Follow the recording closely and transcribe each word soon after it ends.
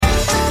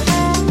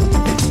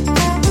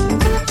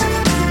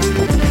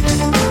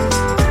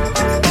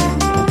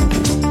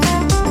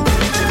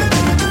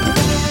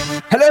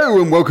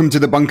Hello and welcome to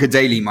the Bunker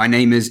Daily. My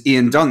name is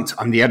Ian Dunt.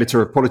 I'm the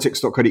editor of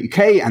politics.co.uk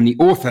and the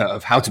author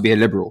of How to Be a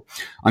Liberal.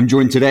 I'm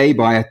joined today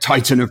by a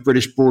titan of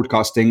British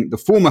broadcasting, the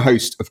former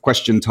host of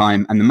Question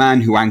Time and the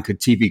man who anchored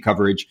TV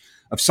coverage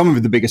of some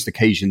of the biggest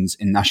occasions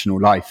in national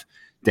life,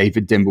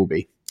 David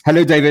Dimbleby.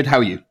 Hello, David. How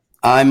are you?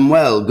 I'm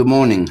well. Good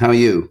morning. How are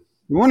you?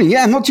 Good morning.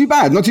 Yeah, not too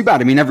bad. Not too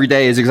bad. I mean, every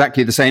day is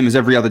exactly the same as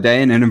every other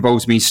day, and it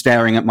involves me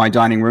staring at my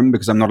dining room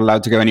because I'm not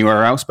allowed to go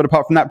anywhere else. But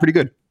apart from that, pretty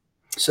good.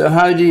 So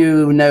how do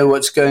you know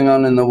what's going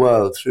on in the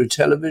world? Through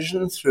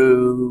television?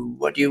 Through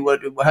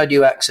how do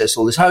you access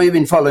all this? How have you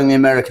been following the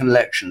American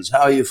elections?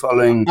 How are you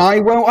following?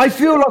 I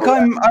feel like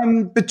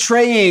I'm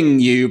betraying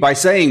you by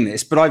saying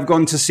this, but I've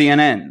gone to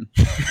CNN.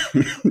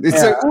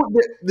 So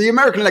the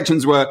American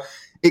elections were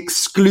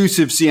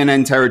exclusive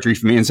CNN territory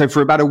for me. And so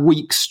for about a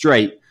week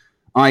straight,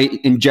 I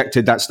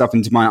injected that stuff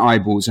into my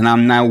eyeballs, and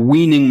I'm now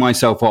weaning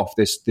myself off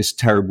this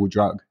terrible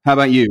drug. How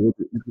about you?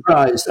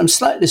 I'm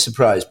slightly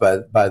surprised by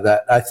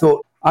that. I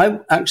thought I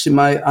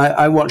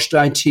watched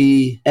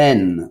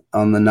ITN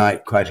on the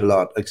night quite a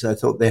lot because I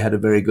thought they had a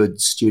very good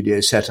studio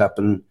setup,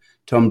 and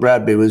Tom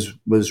Bradby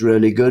was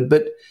really good.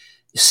 But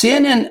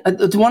CNN,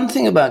 the one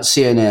thing about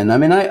CNN, I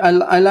mean,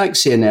 I like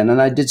CNN,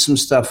 and I did some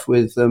stuff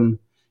with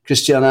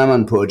Christiane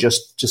Amanpour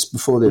just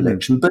before the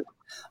election. But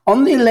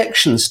on the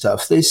election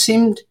stuff, they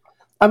seemed.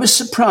 I was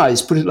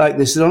surprised, put it like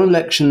this, that on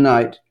election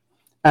night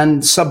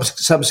and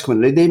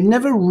subsequently,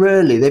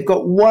 they've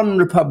got one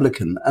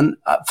Republican. And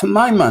for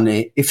my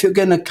money, if you're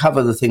going to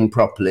cover the thing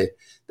properly,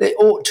 they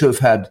ought to have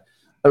had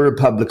a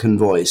Republican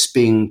voice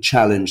being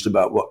challenged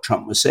about what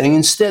Trump was saying.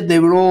 Instead, they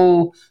were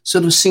all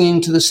sort of singing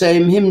to the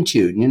same hymn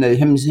tune,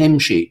 hymn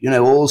sheet,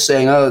 all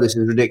saying, oh, this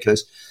is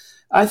ridiculous.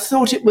 I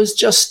thought it was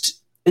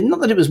just,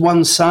 not that it was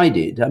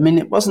one-sided. I mean,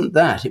 it wasn't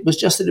that. It was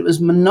just that it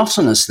was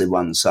monotonously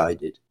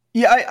one-sided.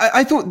 Yeah,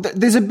 I thought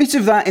there's a bit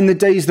of that in the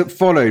days that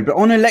followed, but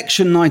on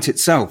election night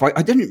itself,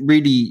 I didn't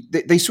really,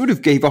 they sort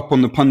of gave up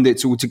on the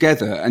pundits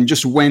altogether and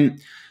just went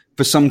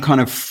for some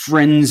kind of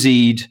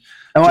frenzied.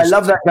 Oh, I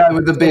love that guy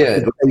with the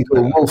beard.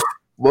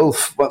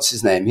 Wolf, what's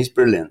his name? He's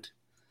brilliant.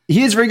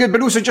 He is very good,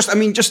 but also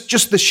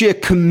just the sheer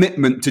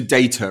commitment to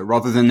data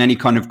rather than any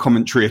kind of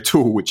commentary at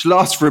all, which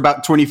lasts for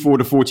about 24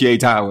 to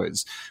 48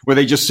 hours, where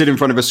they just sit in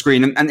front of a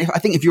screen. And I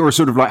think if you're a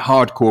sort of like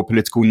hardcore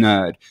political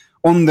nerd,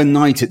 on the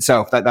night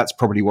itself, that's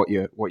probably what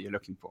you're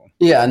looking for.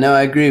 Yeah, no,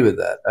 I agree with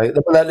that.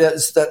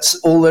 That's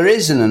all there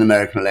is in an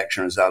American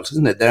election result,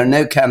 isn't it? There are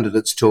no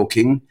candidates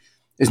talking.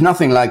 There's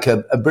nothing like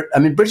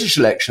British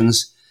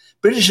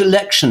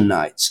election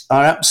nights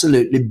are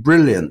absolutely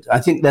brilliant.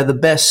 I think they're the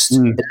best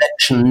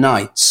election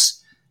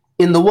nights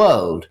in the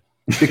world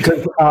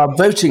because our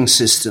voting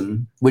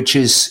system, which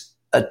is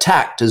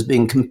attacked as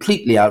being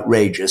completely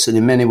outrageous, and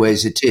in many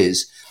ways it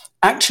is,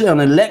 actually, on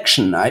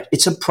election night,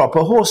 it's a proper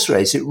horse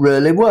race. It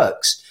really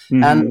works.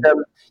 Mm-hmm. And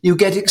you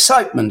get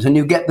excitement and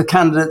you get the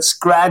candidates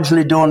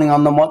gradually dawning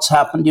on them what's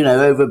happened,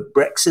 over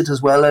Brexit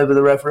as well, over the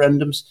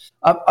referendums.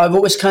 I've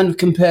always kind of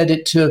compared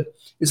it to,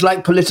 it's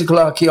like political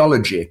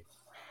archaeology.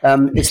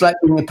 It's like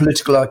being a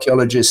political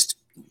archaeologist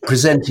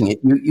presenting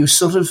it. You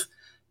sort of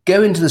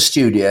go into the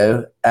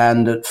studio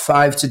and at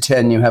 5 to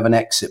 10 you have an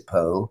exit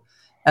poll.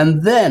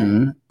 And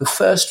then the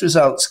first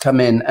results come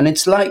in and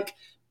it's like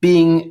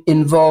being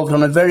involved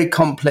on a very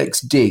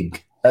complex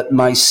dig at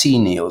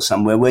Mycenae or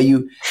somewhere where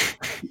you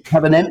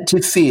have an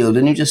empty field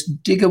and you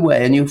just dig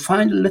away and you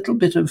find a little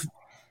bit of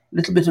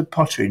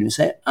pottery and you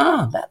say,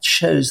 that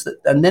shows that,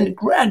 and then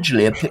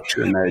gradually a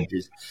picture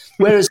emerges.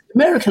 Whereas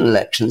American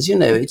elections,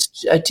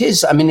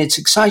 it's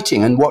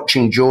exciting, and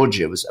watching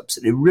Georgia was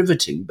absolutely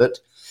riveting, but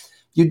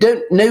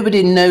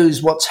nobody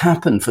knows what's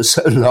happened for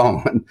so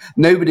long, and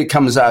nobody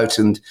comes out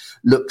and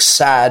looks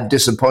sad,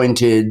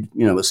 disappointed,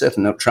 well,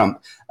 certainly not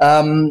Trump.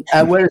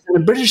 Whereas in a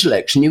British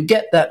election, you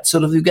get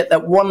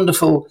that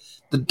wonderful,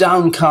 the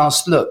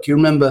downcast look. You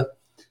remember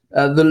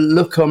the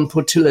look on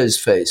Portillo's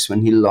face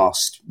when he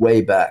lost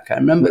way back. I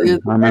remember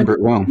it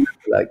well.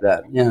 Like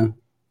that, yeah.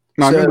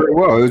 No, I remember it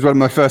well. It was one of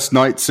my first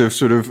nights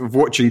of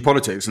watching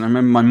politics, and I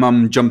remember my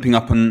mum jumping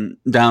up and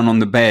down on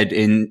the bed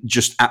in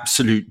just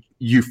absolute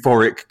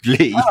euphoric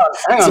glee.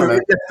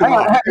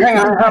 Hang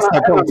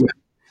on.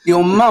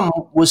 Your mum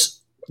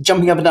was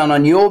jumping up and down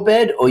on your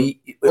bed, or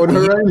on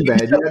her own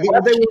bed?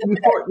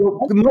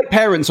 My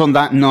parents on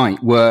that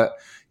night were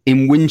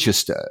in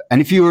Winchester,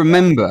 and if you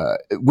remember,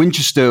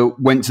 Winchester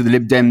went to the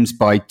Lib Dems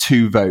by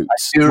 2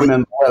 votes. I do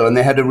remember well, and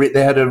they had a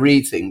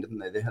re thing, didn't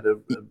they? They had a.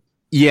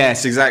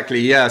 Yes, exactly.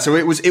 Yeah, so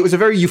it was a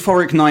very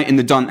euphoric night in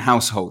the Dunt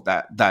household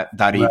that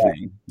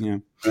evening. Yeah.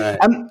 Right.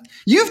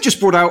 You've just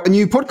brought out a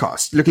new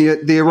podcast looking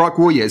at the Iraq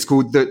War years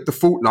called the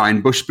Fault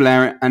Line: Bush,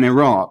 Blair, and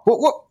Iraq.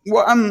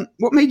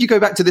 What made you go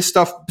back to this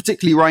stuff,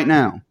 particularly right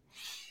now?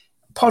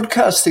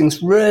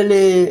 Podcasting's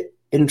really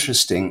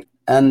interesting,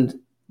 and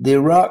the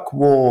Iraq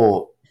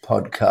War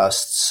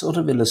podcast sort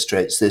of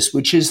illustrates this,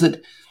 which is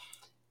that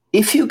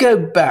if you go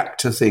back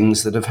to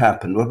things that have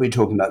happened, what are we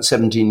talking about,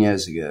 17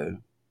 years ago?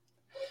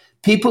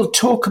 People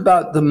talk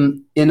about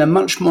them in a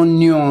much more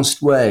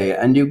nuanced way,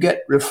 and you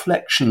get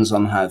reflections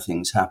on how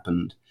things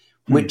happened,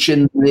 which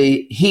in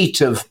the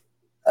heat of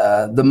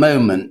the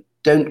moment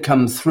don't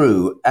come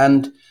through.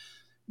 And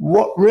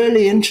what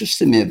really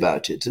interested me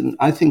about it, and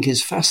I think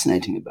is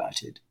fascinating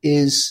about it,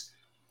 is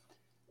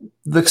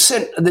the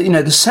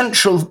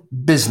central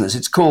business.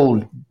 It's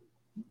called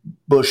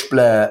Bush,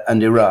 Blair,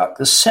 and Iraq.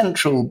 The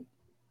central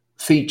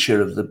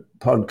feature of the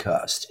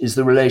podcast is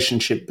the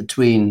relationship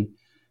between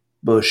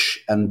Bush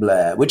and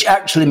Blair, which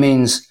actually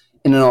means,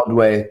 in an odd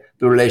way,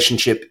 the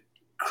relationship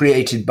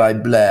created by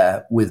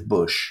Blair with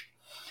Bush,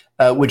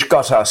 which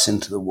got us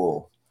into the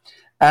war.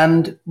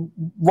 And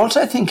what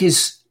I think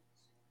is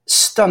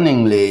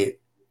stunningly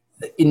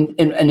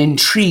and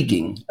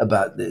intriguing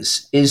about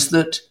this is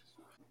that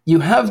you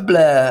have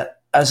Blair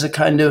as a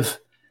kind of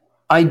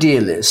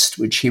idealist,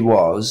 which he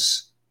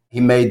was. He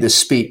made this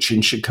speech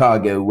in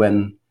Chicago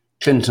when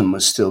Clinton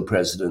was still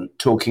president,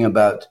 talking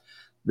about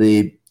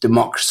the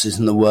democracies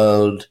in the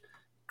world,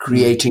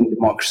 creating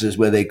democracies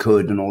where they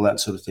could and all that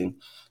sort of thing.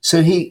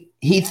 So he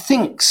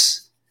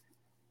thinks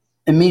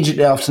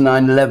immediately after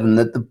 9/11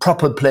 that the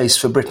proper place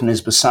for Britain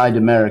is beside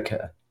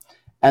America,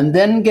 and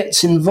then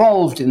gets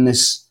involved in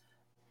this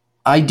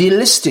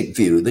idealistic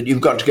view that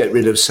you've got to get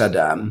rid of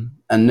Saddam,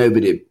 and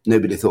nobody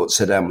thought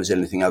Saddam was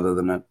anything other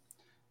than an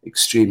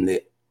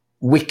extremely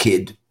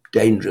wicked,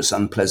 dangerous,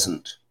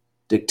 unpleasant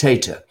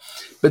dictator,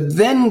 but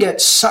then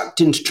gets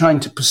sucked into trying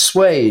to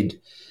persuade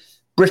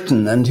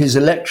Britain and his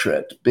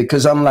electorate,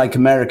 because unlike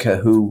America,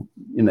 who,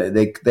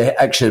 they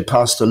actually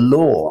passed a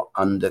law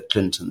under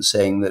Clinton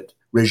saying that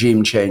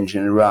regime change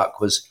in Iraq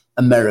was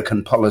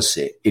American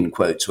policy, in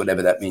quotes,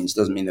 whatever that means.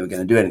 Doesn't mean they were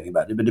going to do anything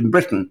about it. But in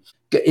Britain,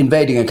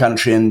 invading a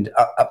country and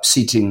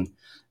unseating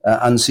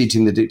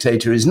the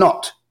dictator is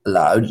not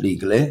allowed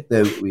legally,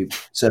 though we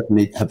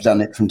certainly have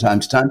done it from time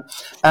to time.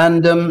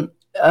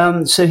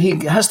 And so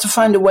he has to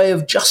find a way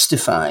of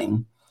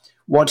justifying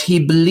what he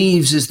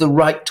believes is the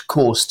right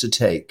course to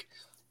take.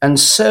 And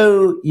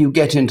so you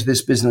get into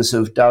this business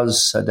of, does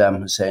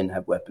Saddam Hussein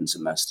have weapons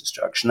of mass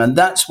destruction? And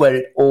that's where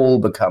it all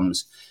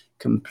becomes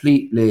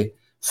completely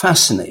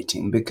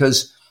fascinating,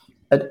 because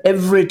at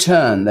every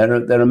turn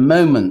there are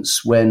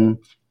moments when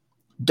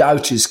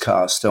doubt is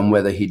cast on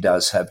whether he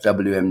does have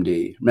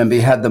WMD. Remember,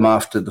 he had them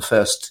after the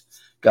first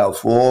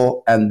Gulf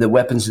War, and the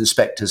weapons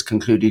inspectors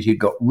concluded he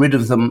got rid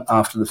of them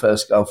after the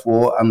first Gulf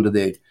War under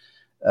the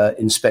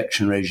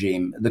inspection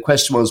regime. The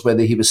question was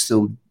whether he was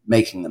still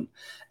making them.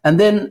 And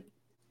then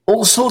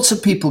all sorts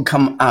of people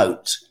come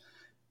out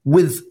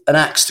with an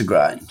axe to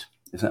grind,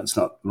 if that's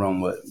not the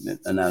wrong word,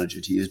 analogy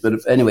to use. But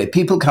anyway,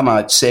 people come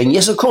out saying,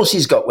 yes, of course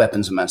he's got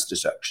weapons of mass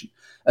destruction.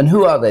 And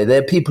who are they?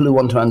 They're people who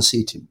want to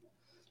unseat him,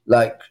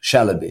 like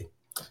Shalaby,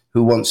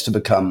 who wants to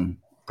become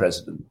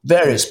president,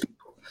 various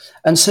people.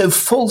 And so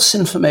false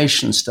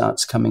information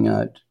starts coming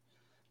out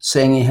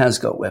saying he has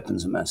got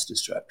weapons of mass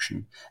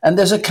destruction. And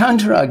there's a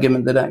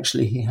counter-argument that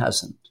actually he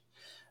hasn't.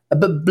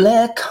 But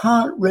Blair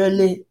can't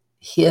really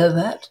hear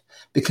that,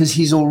 because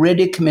he's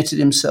already committed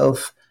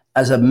himself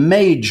as a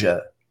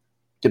major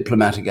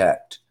diplomatic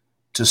act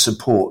to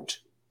support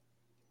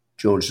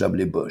George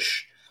W.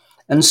 Bush.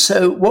 And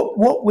so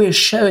what we're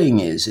showing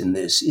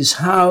is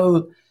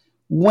how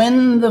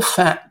when the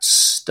facts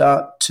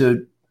start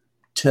to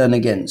turn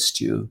against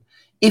you,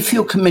 if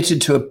you're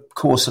committed to a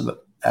course of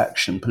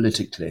action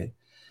politically,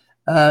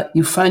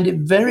 you find it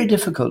very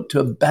difficult to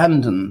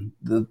abandon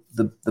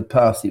the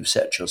path you've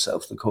set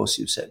yourself, the course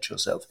you've set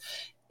yourself.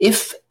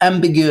 If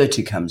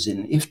ambiguity comes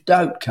in, if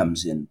doubt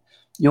comes in,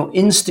 your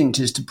instinct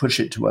is to push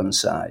it to one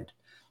side.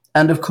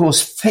 And of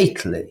course,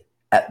 fatally,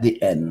 at the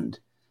end,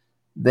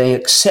 they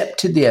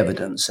accepted the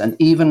evidence. And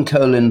even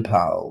Colin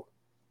Powell,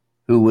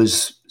 who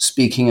was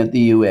speaking at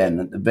the UN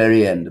at the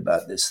very end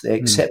about this, they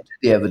accepted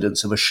the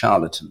evidence of a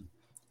charlatan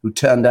who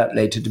turned out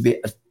later to be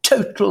a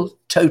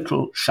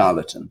total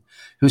charlatan,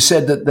 who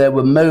said that there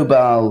were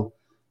mobile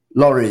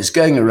lorries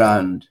going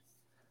around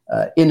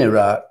in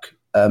Iraq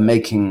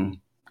making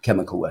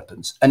chemical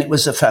weapons. And it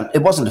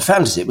wasn't a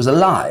fantasy, it was a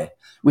lie,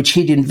 which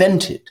he'd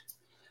invented,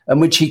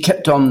 and which he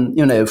kept on,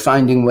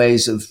 finding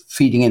ways of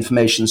feeding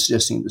information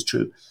suggesting it was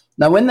true.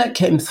 Now, when that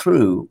came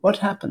through, what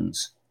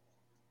happens?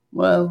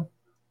 Well,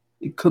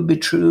 it could be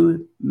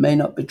true, may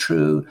not be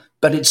true,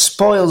 but it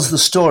spoils the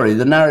story,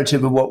 the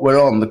narrative of what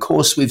we're on, the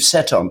course we've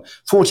set on.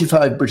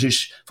 45,000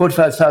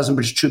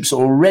 British troops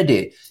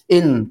already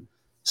in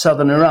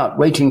southern Iraq,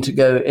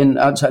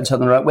 outside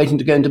southern Iraq, waiting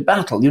to go into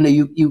battle.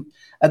 You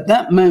at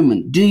that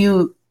moment, do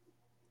you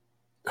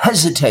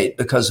hesitate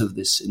because of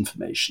this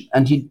information?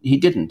 And he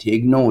didn't. He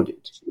ignored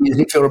it.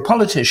 If you're a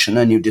politician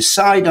and you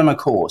decide on a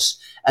course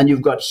and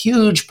you've got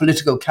huge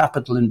political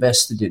capital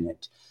invested in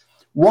it,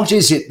 what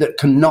is it that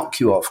can knock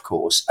you off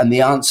course? And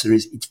the answer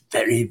is it's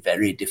very,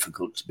 very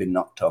difficult to be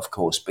knocked off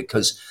course,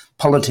 because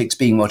politics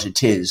being what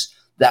it is,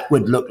 that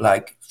would look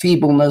like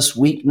feebleness,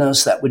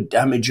 weakness, that would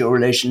damage your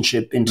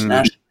relationship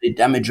internationally,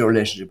 damage your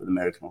relationship with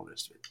America, and all the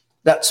rest of it.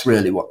 That's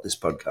really what this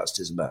podcast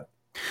is about.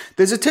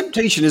 There's a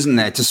temptation, isn't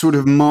there, to sort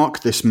of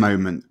mark this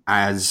moment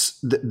as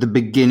the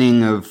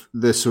beginning of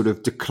the sort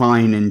of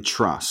decline in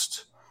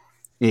trust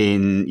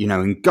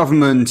in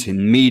government,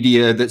 in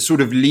media, that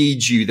sort of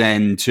leads you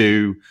then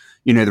to,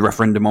 the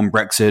referendum on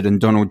Brexit and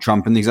Donald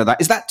Trump and things like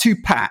that. Is that too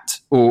pat,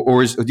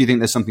 or do you think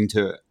there's something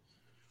to it?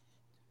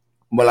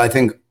 Well, I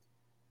think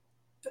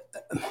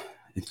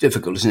it's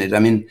difficult, isn't it? I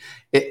mean,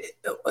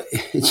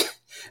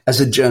 as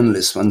a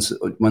journalist, one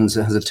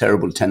has a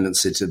terrible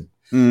tendency to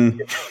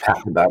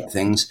pat about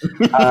things.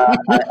 I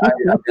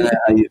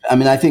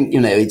think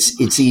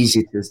it's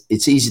easy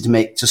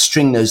to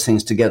string those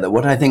things together.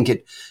 I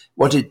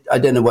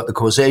don't know what the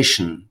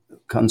causation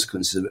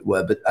consequences of it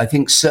were, but I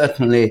think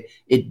certainly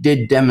it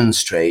did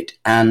demonstrate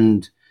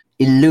and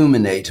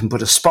illuminate and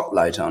put a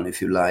spotlight on,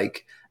 if you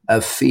like,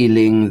 a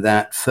feeling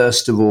that,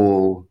 first of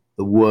all,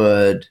 the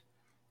word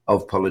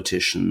of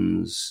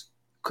politicians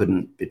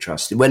couldn't be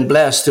trusted. When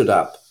Blair stood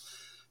up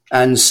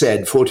and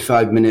said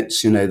 45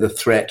 minutes, the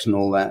threat and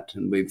all that,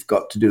 and we've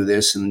got to do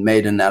this, and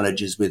made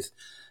analogies with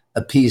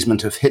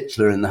appeasement of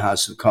Hitler in the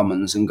House of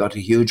Commons and got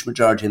a huge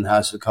majority in the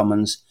House of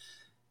Commons.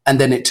 And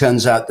then it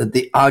turns out that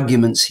the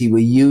arguments he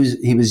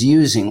was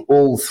using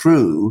all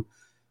through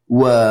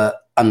were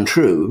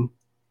untrue.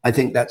 I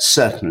think that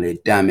certainly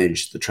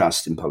damaged the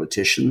trust in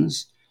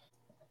politicians.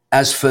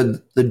 As for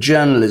the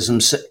journalism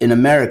in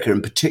America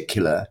in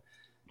particular,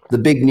 the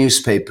big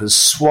newspapers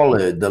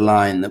swallowed the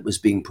line that was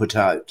being put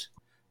out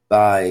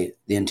by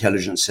the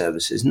intelligence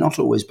services, not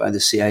always by the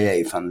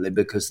CIA, funnily,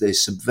 because they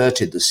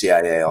subverted the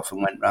CIA off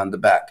and went round the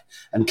back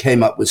and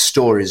came up with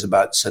stories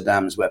about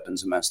Saddam's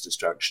weapons of mass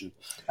destruction.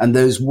 And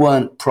those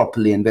weren't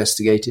properly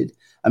investigated.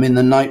 I mean,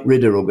 the Knight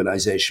Ridder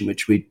organization,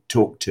 which we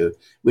talked to,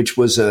 which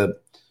was a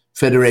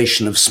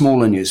federation of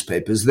smaller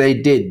newspapers, they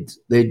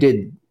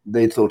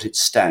thought it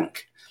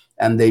stank.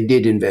 And they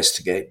did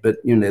investigate, but,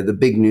 the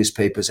big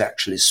newspapers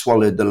actually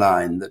swallowed the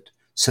line that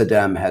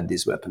Saddam had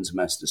these weapons of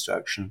mass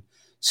destruction.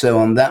 So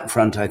on that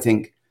front, I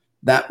think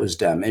that was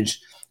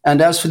damaged. And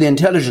as for the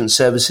intelligence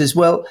services,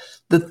 well,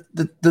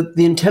 the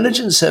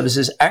intelligence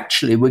services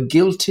actually were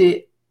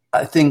guilty,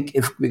 I think,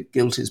 if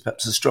guilty is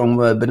perhaps a strong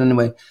word, but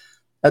anyway,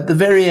 at the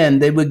very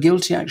end, they were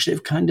guilty actually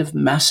of kind of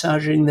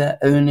massaging their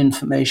own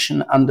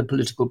information under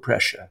political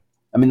pressure.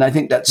 I mean, I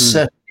think that's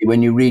certainly,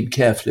 when you read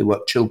carefully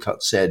what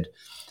Chilcot said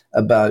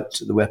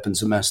about the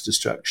weapons of mass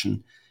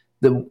destruction,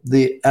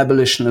 the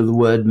abolition of the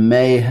word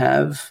may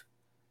have,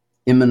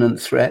 imminent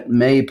threat,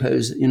 may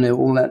pose,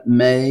 all that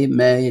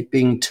may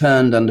being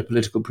turned under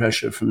political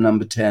pressure from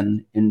number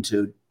 10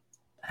 into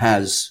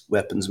has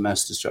weapons of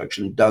mass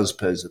destruction, does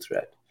pose a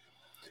threat.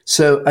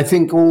 So I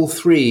think all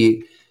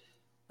three,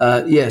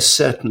 yes,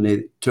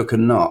 certainly took a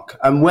knock.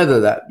 And whether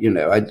that,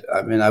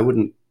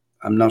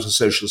 I'm not a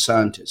social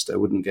scientist. I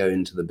wouldn't go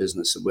into the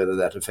business of whether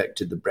that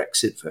affected the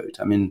Brexit vote.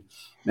 I mean,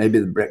 maybe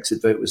the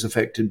Brexit vote was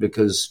affected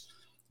because,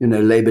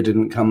 Labour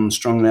didn't come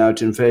strongly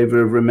out in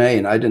favour of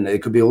Remain. I don't know. There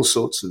could be all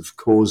sorts of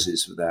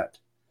causes for that.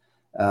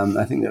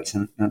 I think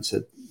that's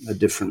a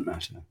different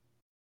matter.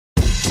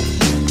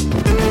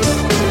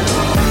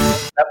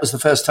 That was the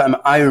first time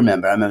I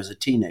remember. I was a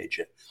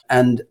teenager.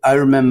 And I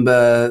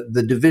remember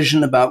the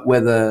division about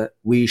whether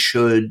we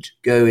should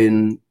go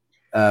in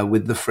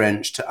with the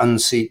French to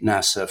unseat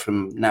Nasser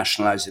from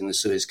nationalising the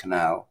Suez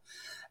Canal,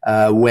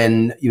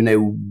 when,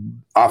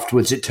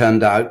 afterwards it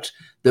turned out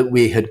that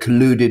we had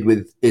colluded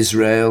with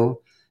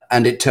Israel,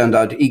 and it turned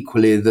out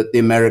equally that the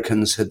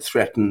Americans had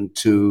threatened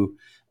to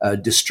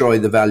destroy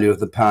the value of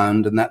the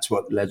pound, and that's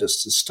what led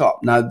us to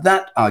stop. Now,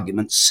 that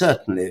argument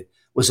certainly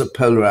was a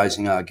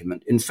polarizing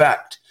argument. In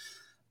fact,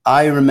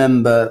 I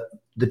remember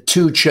the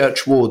two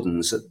church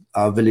wardens at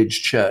our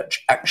village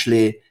church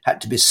actually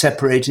had to be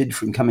separated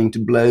from coming to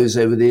blows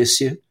over the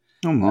issue.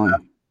 Oh, my.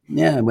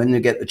 When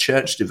you get the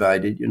church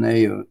divided,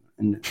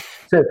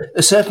 so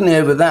certainly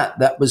over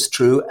that was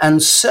true.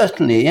 And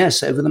certainly,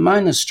 yes, over the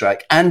miners'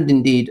 strike, and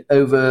indeed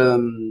over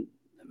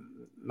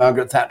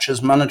Margaret Thatcher's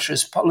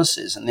monetarist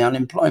policies and the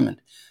unemployment,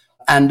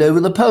 and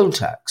over the poll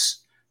tax,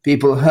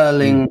 people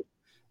hurling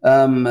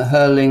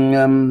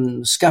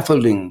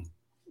scaffolding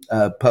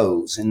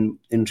poles in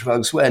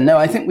Trafalgar Square. No,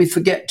 I think we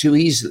forget too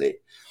easily.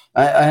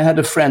 I had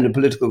a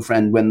political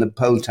friend, when the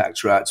poll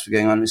tax riots were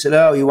going on. He said,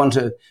 "Oh, you want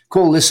to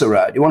call this a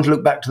riot? You want to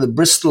look back to the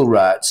Bristol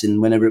riots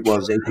in whenever it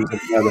was, 18something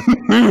or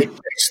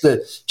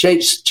other.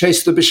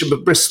 Chase the Bishop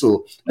of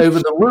Bristol over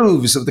the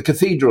roofs of the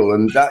cathedral."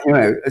 And that,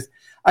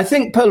 I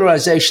think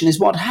polarization is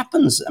what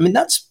happens. I mean,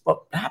 that's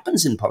what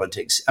happens in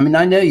politics. I mean,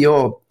 I know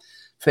you're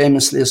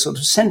famously a sort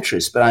of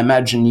centrist, but I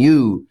imagine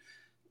you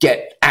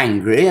get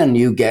angry and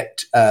you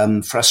get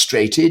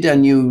frustrated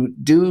and you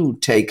do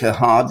take a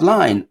hard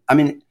line. I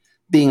mean,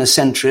 being a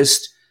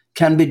centrist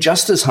can be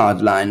just as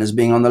hard line as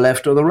being on the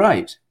left or the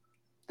right. Is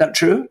that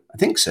true? I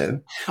think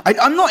so.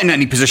 I'm not in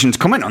any position to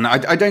comment on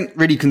that. I don't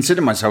really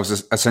consider myself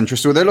as a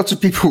centrist, although lots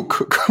of people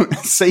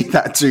say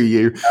that to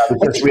you. I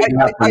was just reading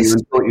up on you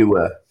and thought you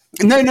were.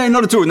 No,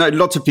 not at all. No,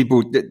 lots of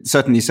people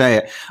certainly say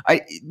it.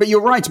 But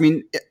you're right. I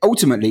mean,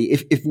 ultimately,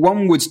 if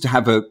one was to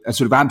have a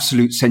sort of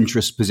absolute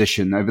centrist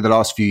position over the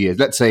last few years,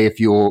 let's say if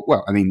you're,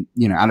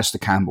 Alistair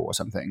Campbell or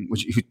something,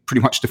 which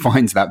pretty much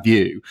defines that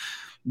view,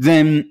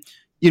 then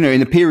in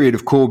the period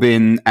of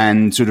Corbyn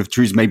and sort of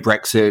Theresa May,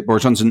 Brexit,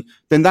 Boris Johnson,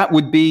 then that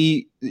would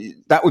be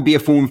a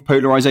form of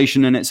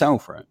polarization in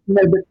itself, right?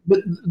 No,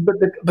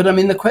 but I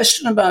mean, the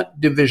question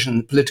about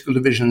political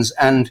divisions,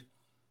 and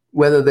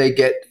whether they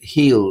get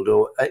healed,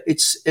 or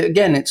it's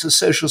a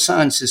social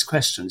sciences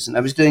question. And I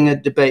was doing a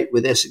debate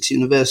with Essex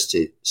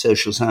University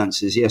Social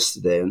Sciences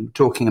yesterday, and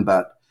talking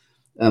about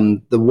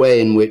the way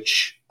in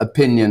which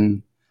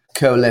opinion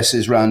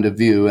coalesces around a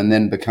view and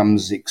then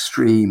becomes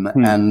extreme,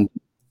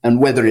 and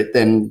whether it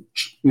then,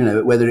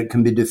 whether it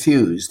can be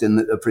diffused.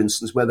 For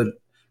instance, whether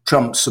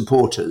Trump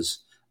supporters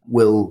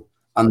will,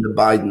 under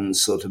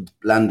Biden's sort of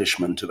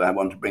blandishment of "I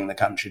want to bring the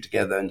country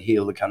together and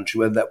heal the country,"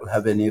 whether that will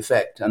have any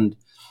effect. And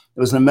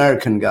there was an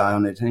American guy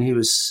on it, and he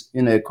was,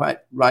 quite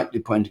rightly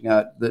pointing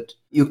out that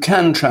you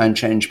can try and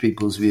change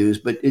people's views,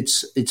 but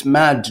it's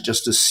mad to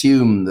just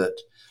assume that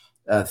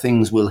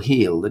things will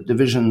heal. That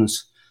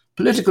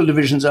political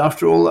divisions,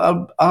 after all,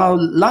 are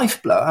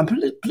lifeblood. Our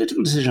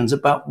political decisions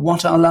about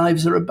what our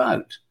lives are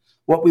about,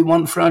 what we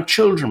want for our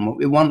children, what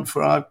we want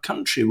for our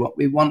country, what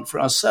we want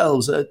for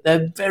ourselves.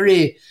 They're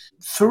very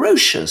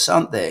ferocious,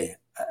 aren't they?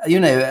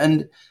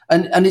 And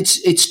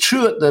it's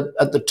true at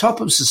the top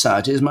of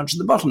society as much as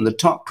the bottom. The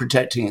top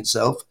protecting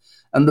itself,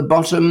 and the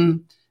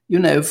bottom,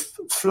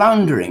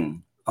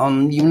 floundering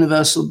on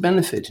universal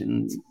benefit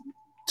in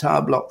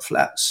tower block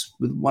flats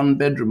with one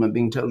bedroom and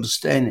being told to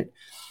stay in it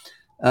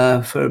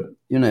for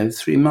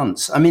 3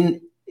 months. I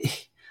mean,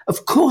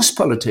 of course,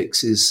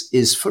 politics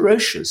is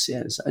ferocious.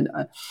 Yes,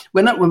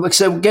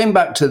 so going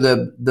back to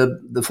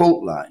the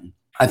fault line,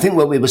 I think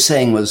what we were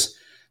saying was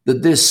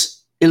that this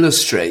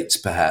illustrates,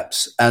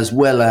 perhaps, as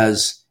well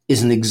as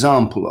is an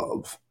example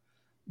of,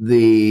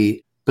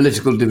 the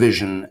political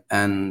division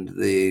and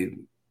the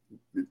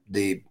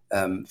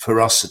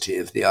ferocity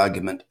of the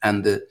argument,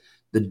 and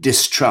the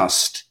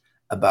distrust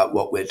about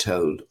what we're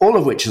told, all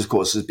of which, of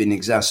course, has been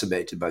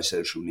exacerbated by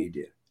social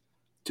media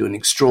to an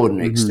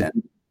extraordinary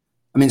extent.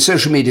 I mean,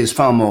 social media is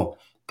far more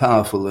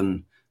powerful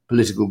than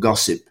political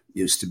gossip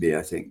used to be,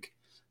 I think.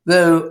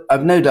 Though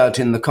I've no doubt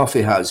in the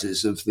coffee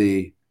houses of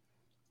the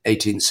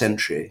 18th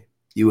century,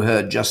 you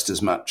heard just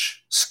as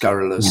much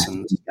scurrilous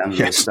and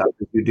scandalous stuff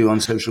as you do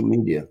on social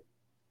media.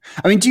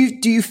 I mean, do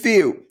you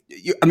feel?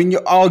 I mean,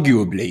 you're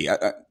arguably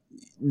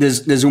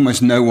there's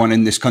almost no one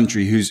in this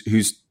country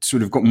who's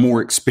sort of got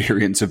more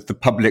experience of the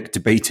public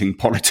debating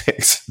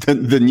politics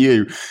than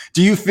you.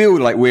 Do you feel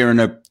like we're in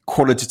a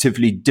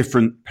qualitatively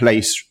different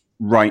place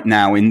right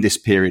now in this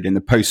period, in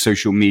the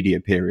post-social media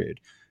period,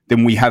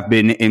 than we have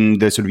been in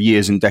the sort of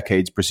years and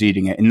decades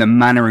preceding it, in the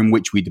manner in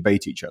which we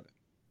debate each other?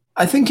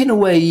 I think in a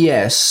way,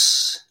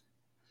 yes,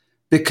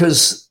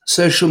 because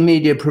social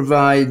media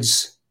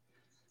provides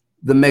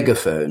the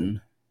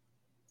megaphone,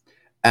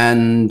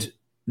 and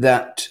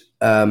that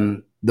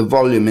the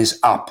volume is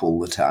up all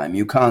the time.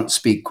 You can't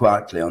speak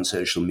quietly on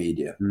social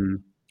media.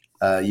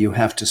 You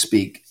have to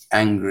speak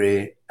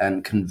angry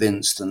and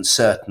convinced and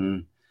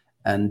certain,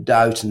 and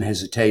doubt and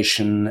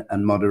hesitation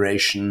and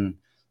moderation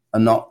are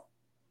not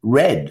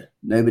read.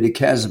 Nobody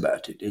cares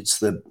about it. It's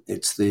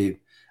the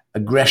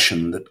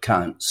aggression that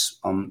counts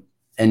on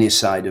any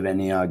side of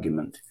any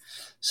argument.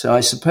 So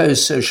I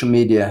suppose social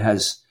media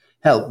has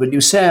helped. But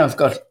you say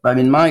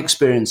my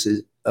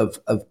experiences of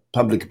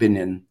public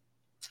opinion.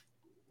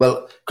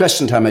 Well,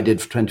 Question Time I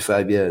did for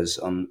 25 years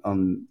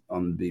on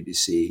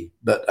BBC,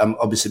 but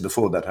obviously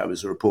before that I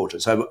was a reporter.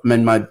 So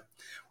my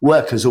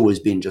work has always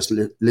been just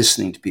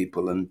listening to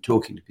people and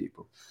talking to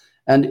people.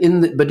 And in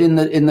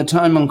the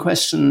time on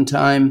Question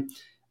Time,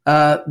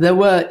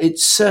 it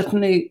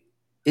certainly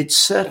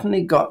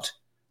got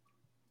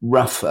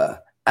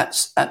rougher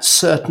at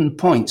certain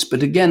points.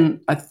 But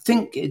again, I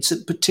think it's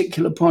at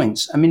particular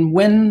points. I mean,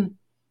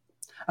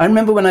 I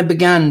remember when I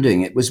began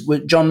doing it, was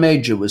when John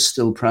Major was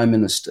still Prime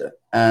Minister,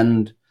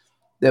 and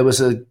there was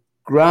a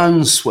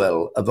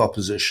groundswell of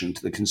opposition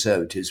to the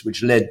Conservatives,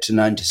 which led to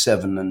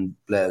 97 and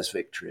Blair's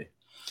victory.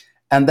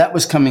 And that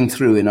was coming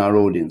through in our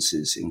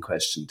audiences in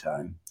Question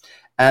Time.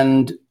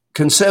 And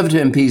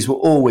Conservative MPs were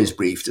always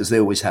briefed, as they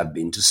always have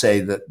been, to say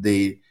that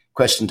the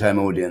Question Time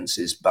audience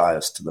is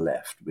biased to the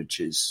left, which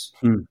is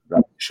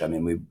rubbish. I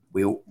mean,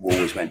 we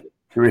always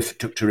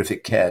took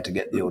terrific care to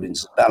get the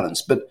audience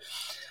balanced. But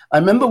I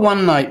remember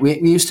one night we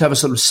used to have a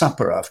sort of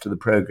supper after the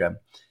programme,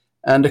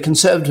 and a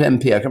Conservative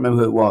MP, I can't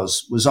remember who it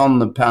was on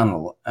the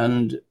panel,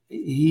 and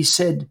he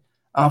said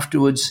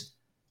afterwards,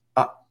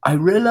 I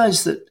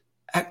realised that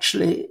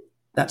actually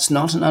that's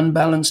not an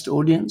unbalanced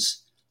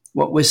audience.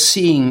 What we're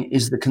seeing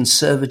is the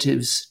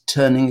Conservatives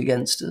turning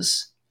against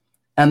us.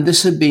 And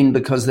this had been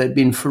because there'd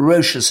been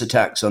ferocious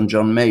attacks on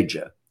John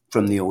Major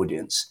from the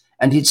audience.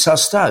 And he'd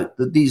sussed out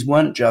that these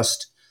weren't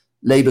just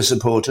Labour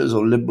supporters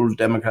or Liberal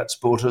Democrat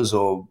supporters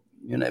or,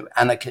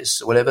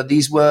 anarchists or whatever.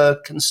 These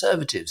were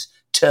Conservatives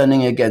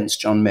turning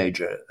against John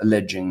Major,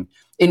 alleging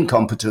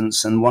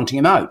incompetence and wanting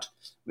him out,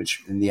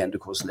 which in the end,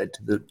 of course, led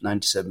to the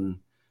 97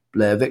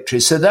 Blair victory.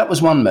 So that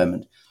was one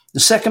moment. The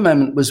second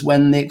moment was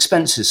when the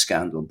expenses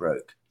scandal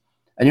broke.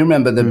 And you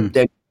remember the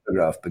Daily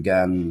Telegraph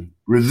began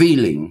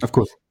revealing, of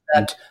course,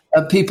 that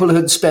people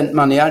had spent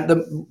money.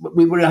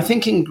 We were, I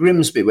think, in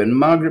Grimsby when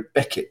Margaret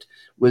Beckett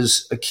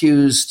was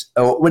accused,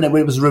 or when it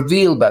was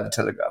revealed by the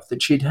Telegraph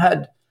that she'd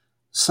had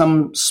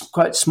some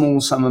quite small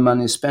sum of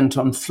money spent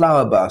on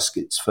flower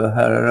baskets for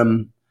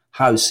her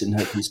house in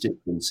her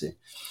constituency.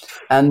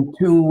 And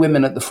two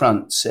women at the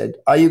front said,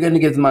 "Are you going to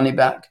give the money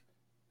back?"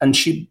 And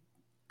she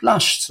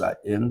blushed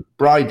slightly and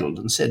bridled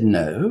and said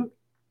no,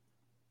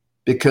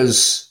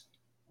 because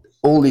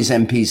all these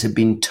MPs had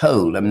been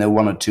told, I mean, there were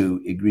one or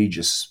two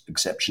egregious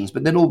exceptions,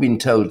 but they'd all been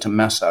told to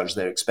massage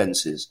their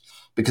expenses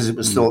because it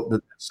was thought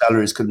that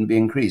salaries couldn't be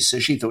increased. So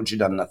she thought she'd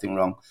done nothing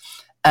wrong.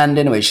 And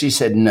anyway, she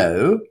said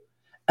no.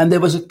 And there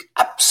was an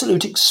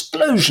absolute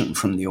explosion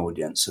from the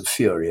audience of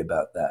fury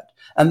about that.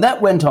 And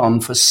that went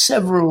on for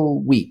several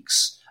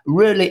weeks.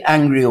 Really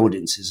angry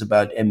audiences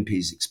about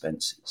MPs'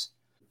 expenses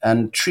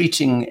and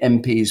treating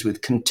MPs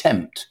with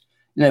contempt.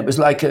 You know, it was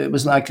like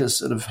a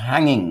sort of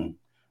hanging.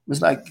 It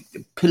was like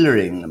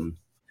pillorying them.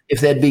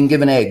 If they'd been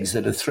given eggs,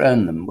 they'd have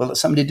thrown them. Well,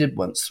 somebody did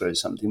once throw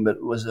something, but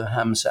it was a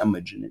ham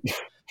sandwich in it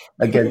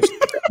against.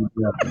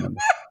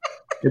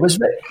 It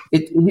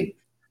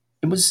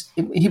was.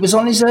 He was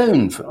on his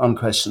own on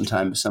Question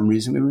Time for some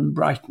reason. We were in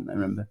Brighton, I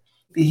remember.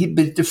 He'd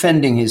been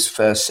defending his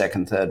first,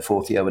 second, third,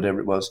 fourth year, whatever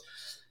it was.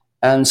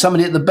 And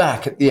somebody at the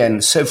back at the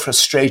end, so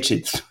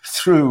frustrated,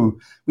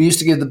 we used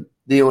to give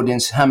the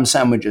audience ham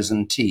sandwiches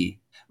and tea.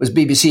 It was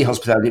BBC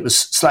hospitality. It was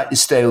slightly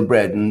stale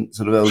bread and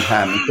sort of old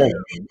ham. So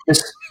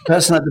this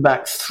person at the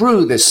back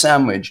threw this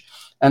sandwich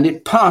and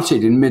it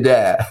parted in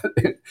midair.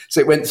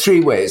 So it went three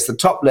ways. The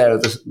top layer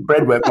of the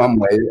bread went one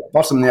way, the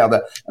bottom the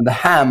other, and the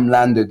ham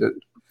landed at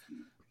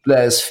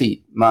Blair's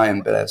feet, my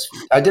and Blair's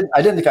feet. I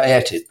don't think I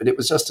ate it, but it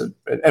was just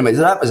anyway,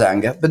 so that was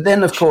anger. But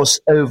then, of course,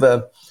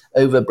 over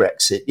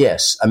Brexit,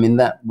 yes. I mean,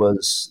 that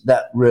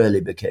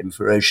really became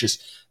ferocious,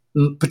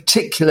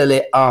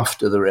 particularly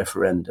after the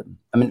referendum.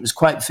 I mean, it was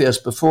quite fierce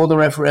before the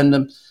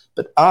referendum,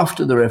 but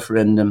after the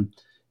referendum,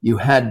 you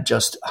had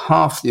just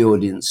half the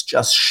audience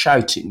just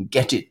shouting,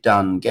 get it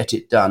done,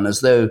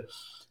 as though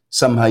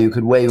somehow you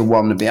could wave a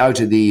wand and be out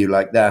of the EU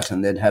like that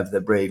and they'd have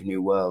their brave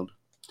new world.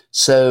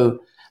 So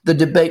the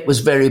debate was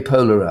very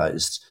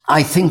polarized.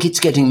 I think it's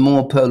getting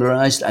more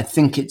polarized. I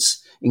think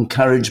it's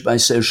encouraged by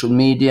social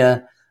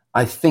media.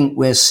 I think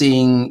we're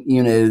seeing,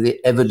 the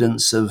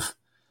evidence of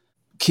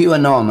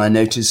QAnon, I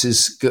notice,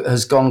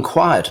 has gone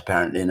quiet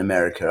apparently in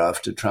America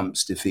after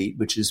Trump's defeat,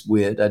 which is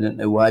weird. I don't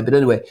know why. But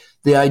anyway,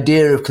 the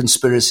idea of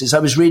conspiracies. I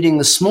was reading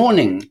this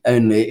morning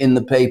only in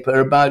the paper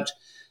about,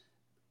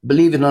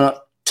 believe it or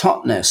not,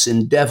 Totnes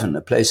in Devon,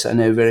 a place I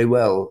know very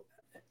well.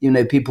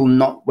 People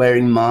not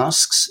wearing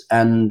masks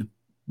and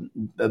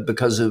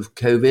because of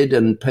COVID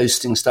and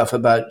posting stuff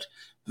about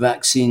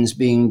vaccines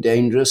being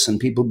dangerous and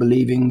people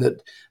believing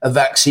that a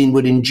vaccine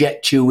would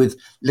inject you with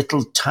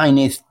little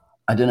tiny,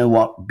 I don't know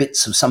what,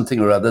 bits of something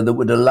or other that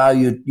would allow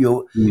you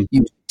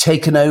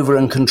taken over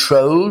and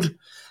controlled.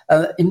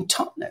 In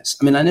Totnes,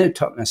 I mean, I know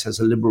Totnes has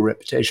a liberal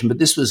reputation, but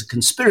this was a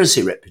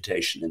conspiracy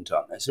reputation in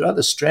Totnes.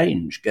 Rather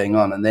strange going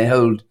on, and they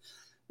hold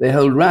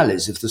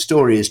rallies if the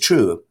story is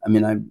true. I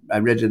mean, I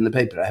read it in the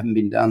paper. I haven't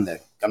been down there.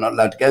 I'm not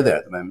allowed to go there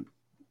at the moment.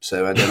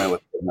 So I don't know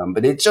what's going on,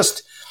 but there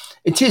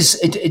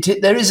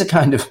is a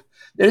kind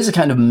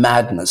of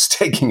madness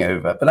taking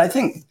over. But I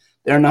think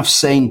there are enough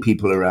sane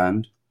people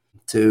around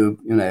to,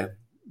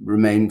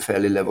 remain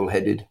fairly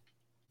level-headed.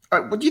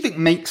 What do you think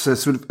makes a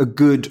sort of a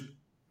good,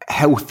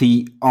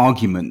 healthy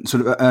argument,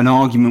 sort of an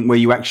argument where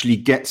you actually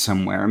get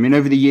somewhere? I mean,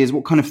 over the years,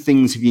 what kind of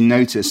things have you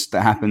noticed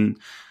that happen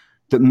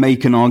that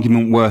make an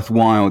argument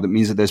worthwhile, that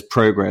means that there's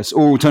progress,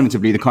 or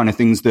alternatively, the kind of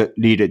things that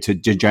lead it to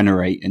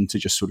degenerate into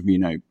just sort of,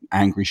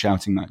 angry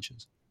shouting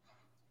matches?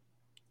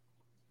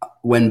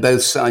 When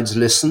both sides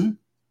listen,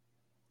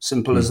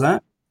 simple as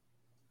that.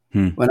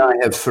 When I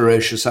have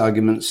ferocious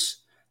arguments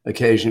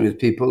occasionally with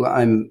people,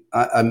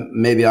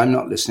 maybe I'm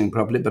not listening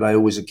properly, but I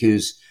always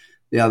accuse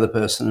the other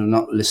person of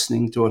not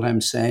listening to what I'm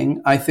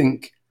saying. I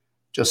think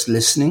just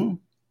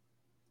listening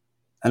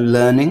and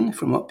learning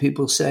from what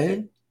people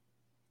say.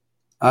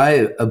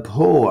 I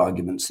abhor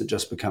arguments that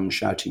just become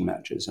shouting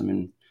matches. I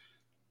mean,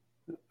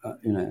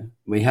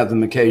 we have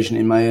them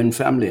occasionally in my own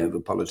family over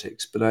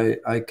politics, but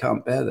I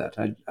can't bear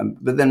that.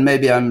 But then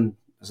maybe I'm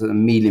a sort of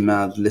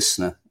mealy-mouthed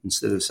listener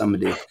instead of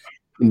somebody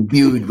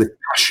imbued with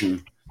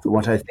passion for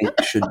what I think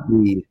should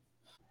be.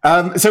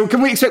 So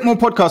can we expect more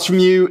podcasts from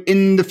you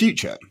in the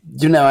future?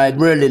 I'd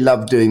really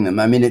love doing them.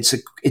 I mean, it's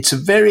a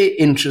very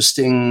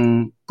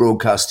interesting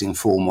broadcasting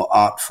form or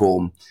art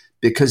form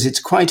because it's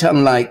quite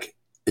unlike.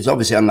 It's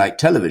obviously unlike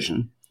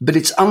television, but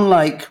it's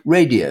unlike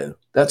radio.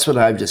 That's what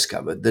I've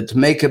discovered, that to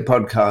make a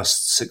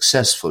podcast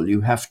successful,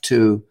 you have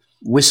to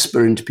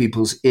whisper into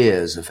people's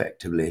ears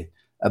effectively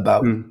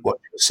about what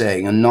you're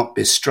saying and not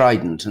be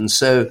strident. And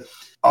so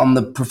on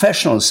the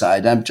professional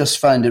side, I just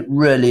find it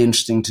really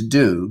interesting to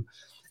do.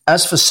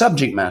 As for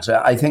subject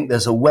matter, I think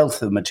there's a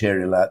wealth of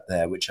material out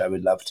there, which I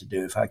would love to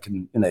do if I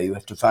can. You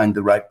have to find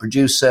the right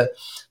producer.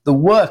 The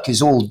work is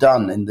all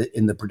done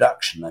in the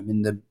production. I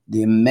mean,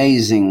 the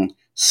amazing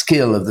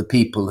skill of the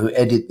people who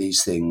edit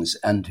these things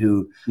and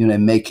who,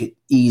 make it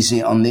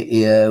easy on the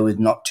ear with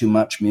not too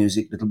much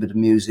music, little bit of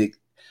music,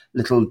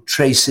 little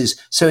traces.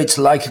 So it's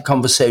like a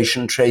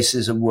conversation,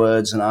 traces of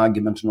words and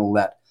argument and all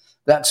that.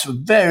 That's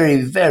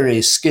very,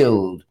 very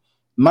skilled,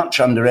 much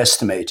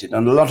underestimated.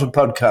 And a lot of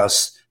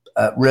podcasts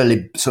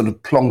really sort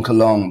of plonk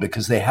along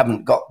because they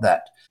haven't got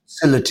that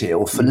facility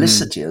or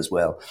felicity as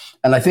well.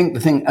 And I think the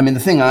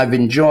thing I've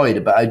enjoyed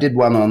about, I did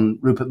one on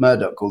Rupert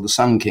Murdoch called The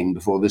Sun King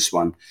before this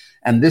one.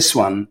 And this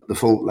one, The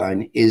Fault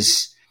Line,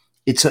 it's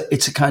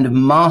a kind of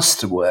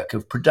masterwork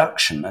of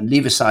production. And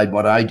leave aside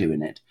what I do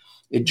in it.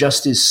 It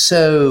just is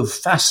so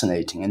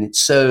fascinating, and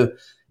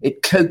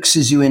it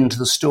coaxes you into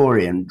the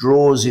story and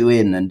draws you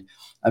in. And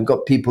I've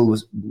got people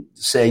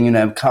saying,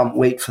 can't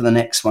wait for the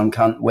next one,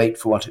 can't wait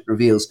for what it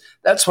reveals.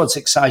 That's what's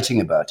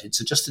exciting about it.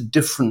 It's just a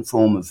different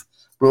form of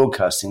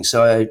broadcasting.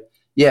 So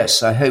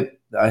I hope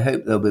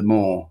there'll be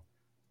more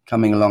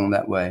coming along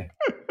that way.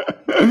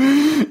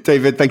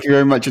 David, thank you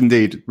very much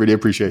indeed. Really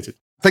appreciate it.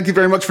 Thank you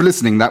very much for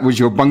listening. That was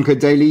your Bunker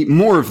Daily.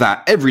 More of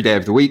that every day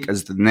of the week,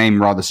 as the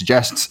name rather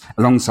suggests,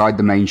 alongside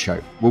the main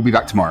show. We'll be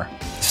back tomorrow.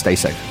 Stay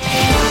safe.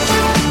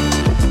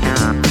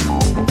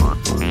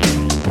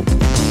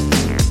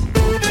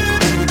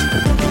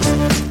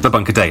 The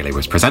Bunker Daily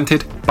was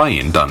presented by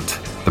Ian Dunt.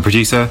 The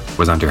producer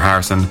was Andrew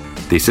Harrison.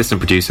 The assistant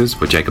producers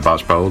were Jacob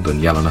Archbold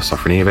and Jelena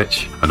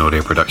Sofronievich. And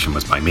audio production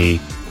was by me,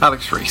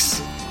 Alex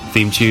Rees.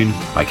 Theme tune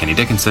by Kenny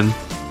Dickinson.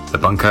 The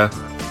Bunker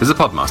is a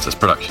Podmasters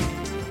production.